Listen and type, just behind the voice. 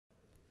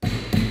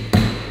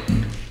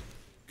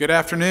Good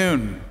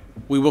afternoon.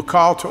 We will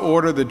call to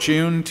order the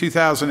June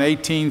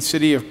 2018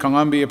 City of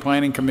Columbia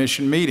Planning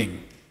Commission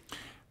meeting.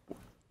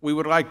 We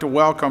would like to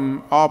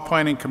welcome all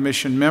Planning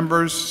Commission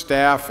members,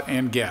 staff,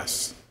 and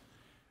guests.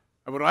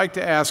 I would like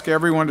to ask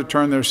everyone to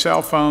turn their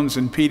cell phones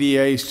and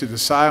PDAs to the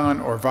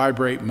silent or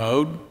vibrate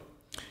mode.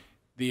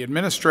 The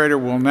administrator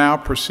will now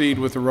proceed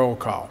with the roll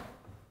call.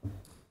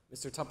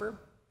 Mr. Tupper?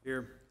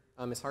 Here.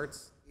 Ms.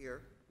 Hartz?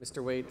 Here.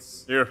 Mr.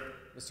 Waits? Here.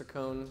 Mr.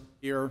 Cohn?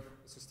 Here.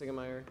 Mr.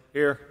 Stigemeyer?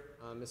 Here.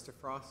 Mr.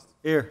 Frost?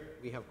 Here.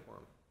 We have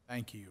quorum.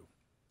 Thank you.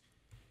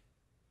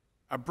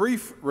 A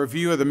brief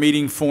review of the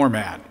meeting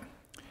format.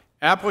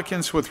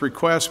 Applicants with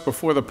requests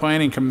before the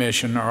Planning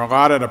Commission are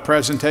allotted a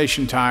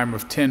presentation time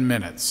of 10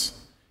 minutes.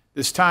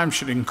 This time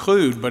should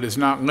include, but is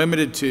not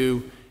limited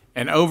to,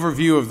 an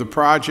overview of the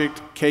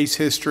project, case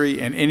history,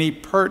 and any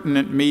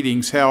pertinent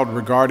meetings held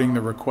regarding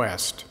the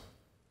request.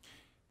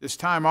 This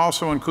time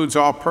also includes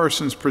all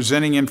persons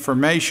presenting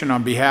information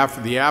on behalf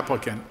of the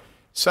applicant,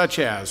 such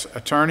as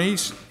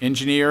attorneys,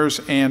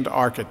 engineers, and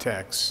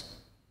architects.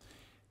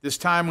 This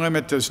time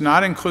limit does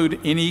not include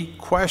any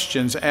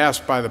questions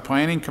asked by the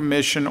Planning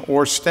Commission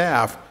or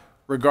staff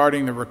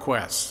regarding the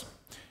requests.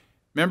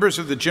 Members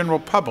of the general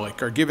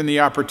public are given the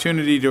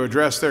opportunity to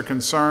address their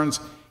concerns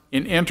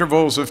in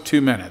intervals of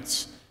 2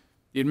 minutes.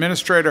 The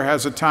administrator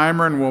has a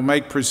timer and will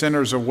make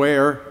presenters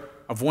aware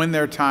of when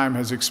their time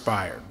has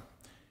expired.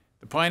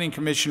 The Planning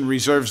Commission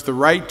reserves the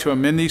right to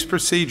amend these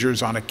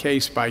procedures on a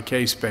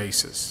case-by-case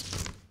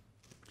basis.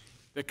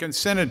 The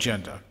consent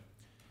agenda.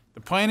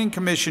 The Planning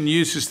Commission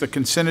uses the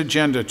consent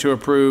agenda to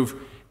approve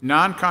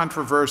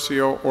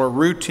non-controversial or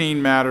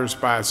routine matters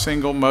by a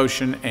single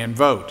motion and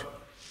vote.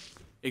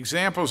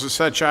 Examples of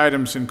such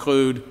items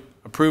include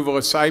approval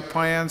of site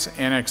plans,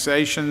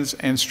 annexations,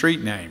 and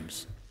street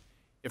names.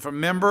 If a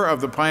member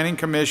of the Planning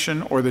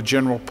Commission or the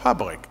general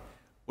public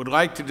would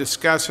like to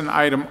discuss an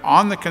item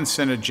on the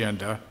consent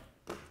agenda,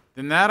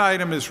 then that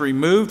item is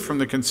removed from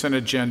the consent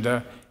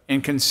agenda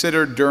and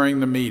considered during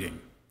the meeting.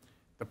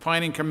 The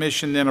Planning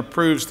Commission then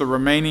approves the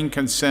remaining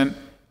consent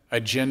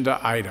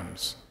agenda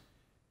items.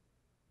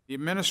 The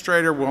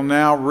administrator will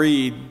now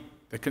read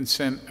the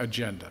consent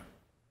agenda.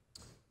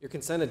 Your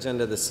consent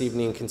agenda this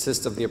evening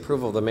consists of the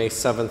approval of the May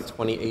 7th,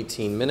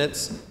 2018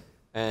 minutes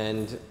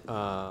and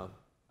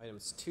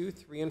items 2,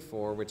 3, and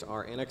 4, which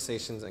are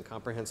annexations and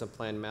comprehensive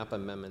plan map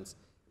amendments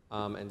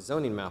and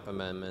zoning map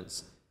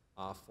amendments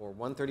for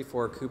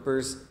 134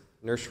 Cooper's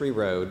Nursery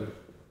Road,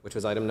 which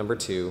was item number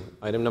 2,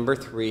 item number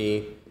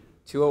 3,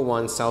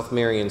 201 South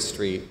Marion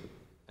Street,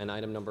 and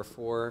item number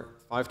 4,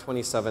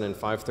 527 and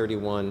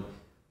 531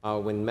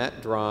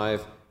 Winmet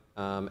Drive,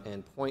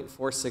 and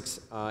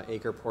 0.46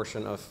 acre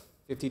portion of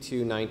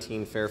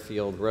 5219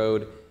 Fairfield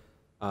Road.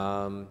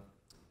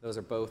 Those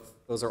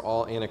are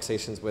all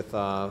annexations with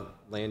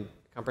land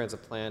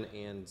comprehensive plan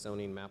and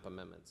zoning map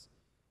amendments.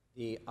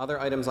 The other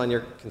items on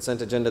your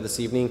consent agenda this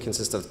evening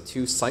consist of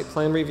 2 site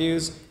plan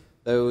reviews.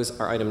 Those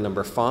are item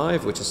number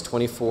 5, which is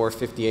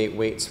 2458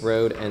 Waits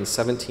Road and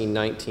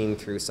 1719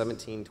 through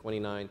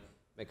 1729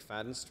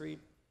 McFadden Street,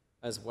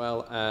 as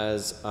well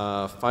as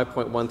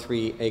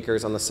 5.13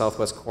 acres on the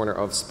southwest corner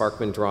of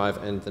Sparkman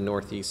Drive and the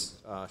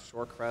northeast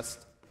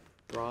Shorecrest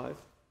Drive.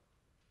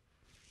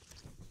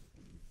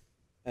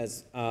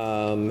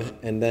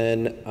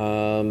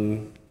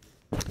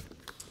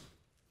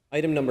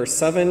 Item number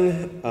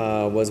 7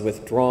 was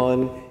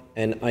withdrawn,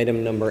 and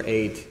item number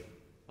 8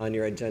 on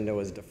your agenda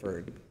was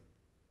deferred.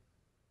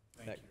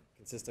 That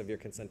consists of your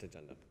consent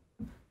agenda.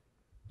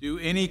 Do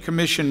any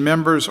commission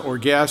members or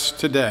guests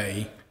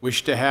today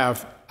wish to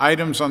have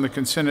items on the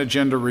consent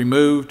agenda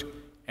removed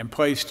and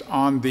placed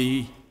on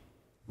the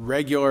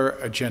regular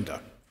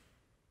agenda?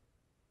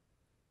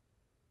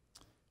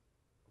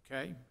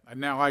 Okay, I'd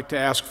now like to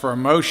ask for a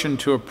motion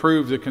to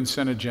approve the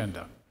consent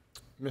agenda.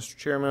 Mr.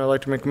 Chairman, I'd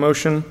like to make a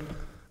motion.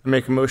 I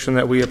make a motion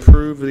that we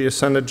approve the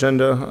consent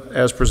agenda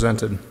as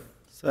presented.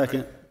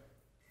 Second.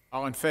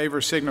 All in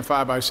favor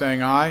signify by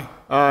saying aye.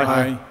 Aye.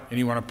 Aye.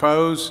 Anyone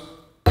opposed?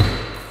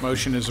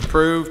 Motion is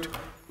approved.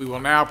 We will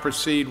now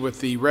proceed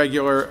with the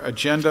regular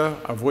agenda,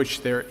 of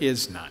which there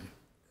is none.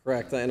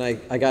 Correct, and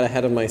I got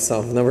ahead of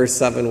myself. Number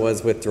 7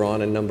 was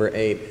withdrawn, and number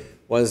 8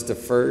 was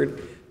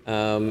deferred,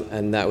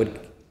 and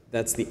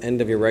that's the end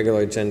of your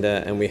regular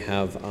agenda, and we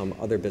have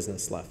other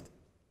business left.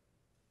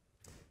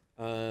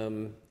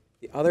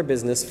 The other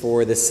business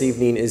for this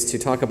evening is to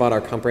talk about our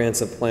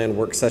comprehensive plan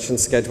work session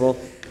schedule.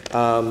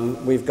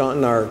 We've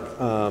gotten our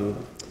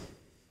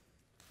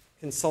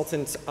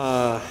consultant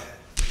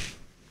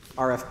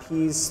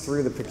RFPs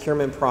through the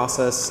procurement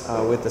process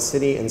with the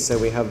city, and so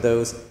we have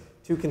those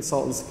 2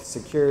 consultants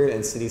secured,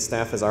 and city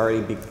staff has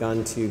already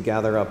begun to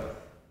gather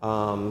up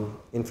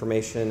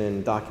information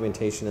and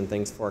documentation and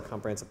things for a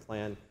comprehensive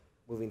plan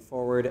moving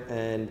forward.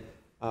 And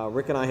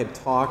Rick and I had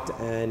talked,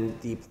 and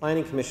the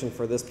Planning Commission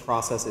for this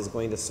process is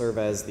going to serve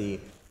as the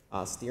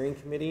steering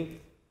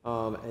committee.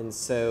 And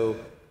so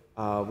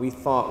we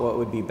thought what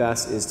would be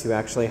best is to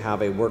actually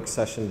have a work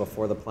session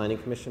before the Planning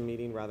Commission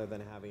meeting rather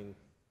than having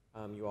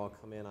you all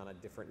come in on a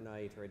different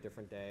night or a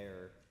different day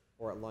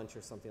or at lunch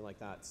or something like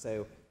that.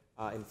 So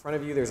in front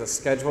of you, there's a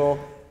schedule.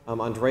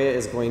 Andrea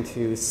is going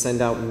to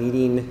send out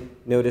meeting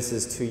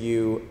notices to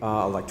you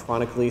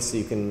electronically, so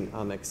you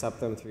can accept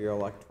them through your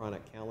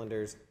electronic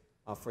calendars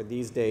for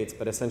these dates.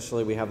 But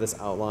essentially, we have this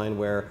outline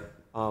where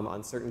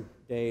on certain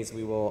days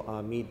we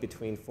will meet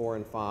between 4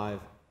 and 5,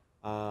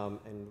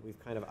 and we've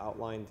kind of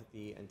outlined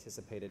the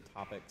anticipated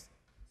topics,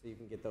 so you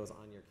can get those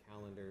on your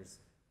calendars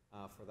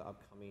for the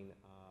upcoming.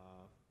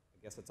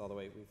 I guess it's all the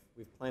way.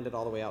 We've planned it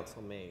all the way out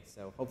till May,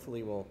 so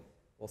hopefully we'll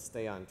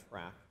stay on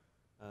track.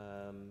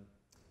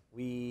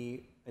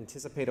 We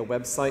anticipate a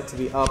website to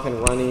be up and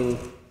running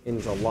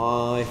in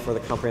July for the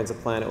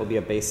comprehensive plan. It will be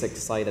a basic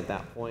site at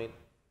that point,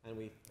 and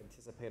we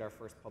anticipate our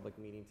first public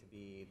meeting to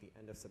be the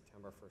end of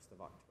September, 1st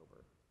of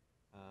October.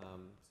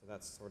 So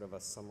that's sort of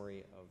a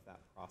summary of that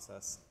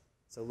process.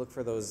 So look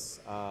for those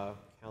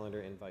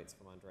calendar invites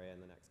from Andrea in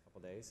the next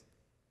couple days.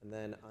 And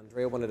then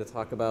Andrea wanted to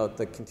talk about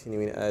the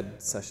continuing ed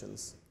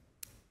sessions.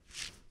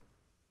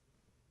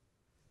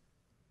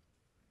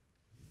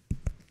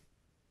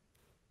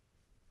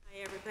 Hi,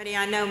 everybody.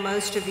 I know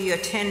most of you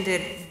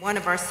attended one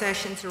of our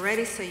sessions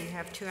already, so you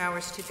have 2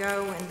 hours to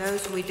go. And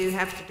those, we do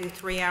have to do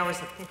 3 hours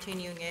of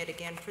continuing ed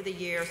again for the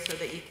year so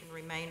that you can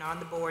remain on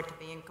the board to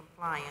be in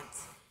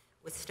compliance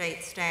with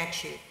state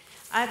statute.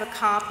 I have a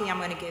copy I'm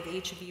going to give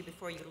each of you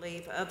before you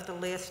leave of the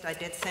list. I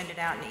did send it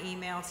out in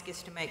emails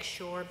just to make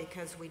sure,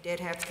 because we did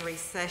have 3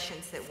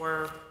 sessions that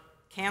were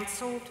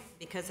canceled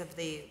because of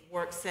the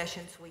work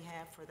sessions we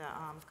have for the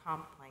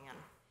comp plan.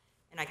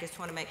 And I just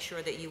want to make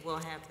sure that you will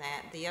have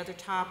that. The other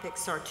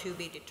topics are to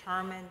be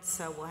determined,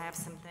 so we'll have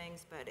some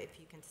things, but if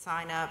you can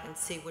sign up and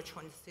see which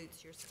one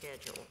suits your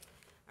schedule,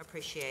 I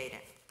appreciate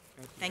it.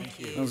 Thank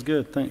you. That was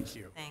good, thanks. Thank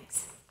you.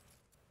 Thanks.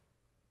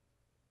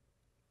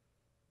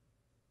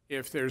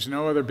 If there's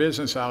no other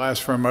business, I'll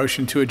ask for a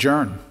motion to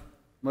adjourn.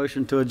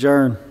 Motion to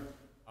adjourn.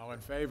 All in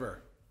favor?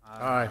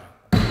 Aye.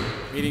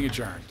 Meeting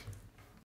adjourned.